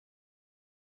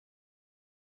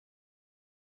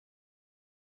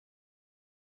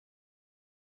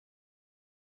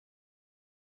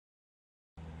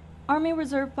Army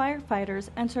Reserve Firefighters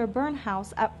enter a burn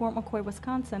house at Fort McCoy,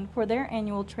 Wisconsin for their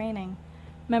annual training.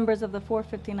 Members of the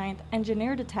 459th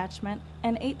Engineer Detachment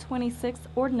and 826th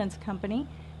Ordnance Company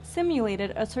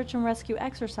simulated a search and rescue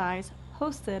exercise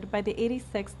hosted by the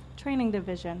 86th Training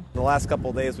Division. The last couple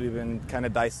of days we've been kind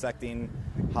of dissecting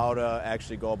how to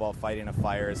actually go about fighting a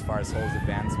fire as far as hose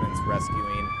advancements,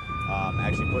 rescuing,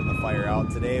 actually putting the fire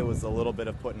out. Today was a little bit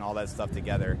of putting all that stuff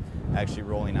together, actually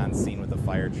rolling on scene with a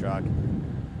fire truck,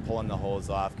 pulling the hose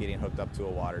off, getting hooked up to a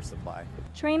water supply.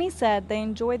 Trainees said they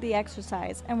enjoyed the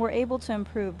exercise and were able to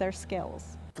improve their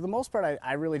skills. For the most part,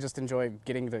 I really just enjoy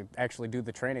getting to actually do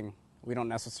the training. We don't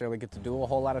necessarily get to do a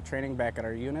whole lot of training back at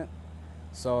our unit,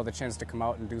 so the chance to come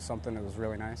out and do something, it was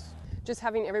really nice. Just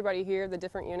having everybody here, the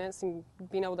different units, and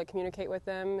being able to communicate with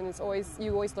them, and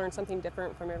you always learn something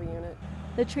different from every unit.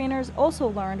 The trainers also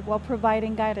learned while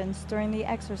providing guidance during the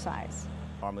exercise.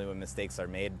 Normally when mistakes are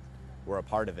made, we're a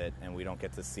part of it and we don't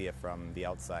get to see it from the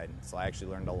outside. So I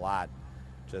actually learned a lot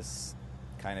just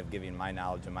kind of giving my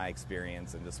knowledge and my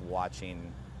experience and just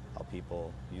watching how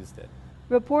people used it.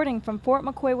 Reporting from Fort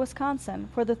McCoy, Wisconsin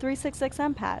for the 366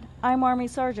 MPAD, I'm Army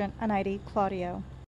Sergeant Anaidy Claudio.